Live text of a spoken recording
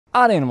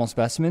Odd Animal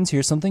Specimens,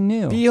 here's something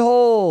new.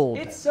 Behold!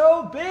 It's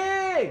so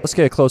big! Let's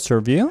get a closer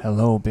view.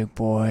 Hello, big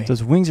boy.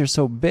 Those wings are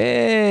so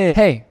big.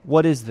 Hey,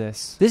 what is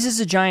this? This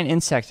is a giant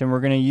insect, and we're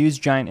gonna use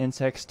giant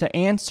insects to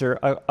answer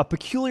a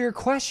peculiar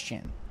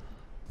question.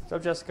 What's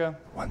up, Jessica?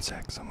 One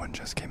sec, someone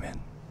just came in.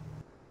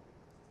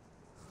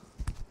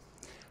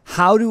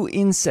 How do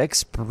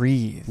insects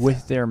breathe?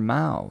 With their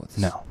mouths?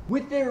 No.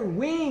 With their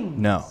wings?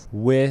 No.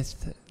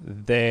 With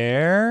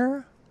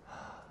their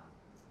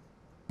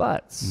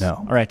butts? No.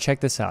 All right, check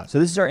this out. So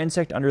this is our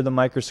insect under the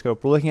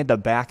microscope. We're looking at the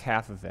back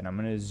half of it. I'm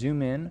going to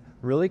zoom in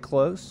really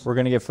close. We're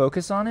going to get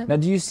focus on it. Now,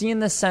 do you see in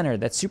the center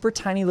that super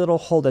tiny little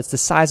hole that's the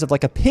size of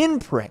like a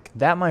pinprick?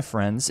 That, my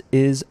friends,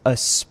 is a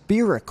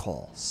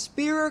spiracle.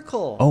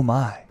 Spiracle. Oh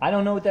my. I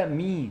don't know what that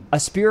means. A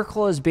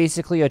spiracle is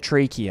basically a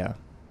trachea.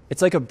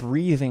 It's like a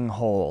breathing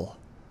hole.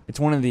 It's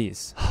one of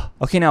these.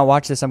 Okay, now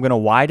watch this. I'm going to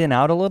widen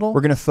out a little.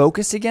 We're going to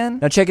focus again.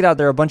 Now check it out.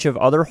 There are a bunch of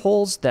other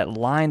holes that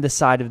line the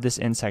side of this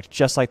insect,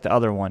 just like the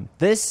other one.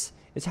 This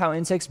is how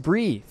insects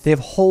breathe. They have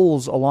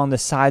holes along the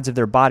sides of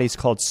their bodies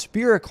called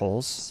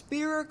spiracles.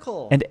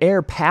 Spiracle. And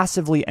air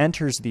passively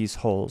enters these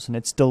holes, and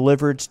it's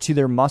delivered to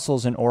their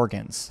muscles and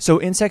organs.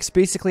 So insects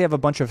basically have a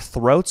bunch of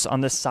throats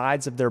on the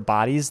sides of their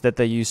bodies that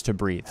they use to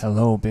breathe.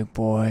 Hello, big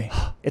boy.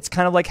 It's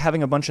kind of like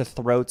having a bunch of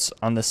throats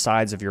on the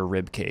sides of your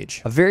rib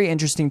cage. A very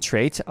interesting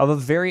trait of a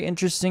very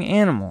interesting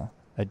animal,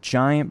 a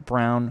giant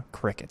brown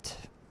cricket.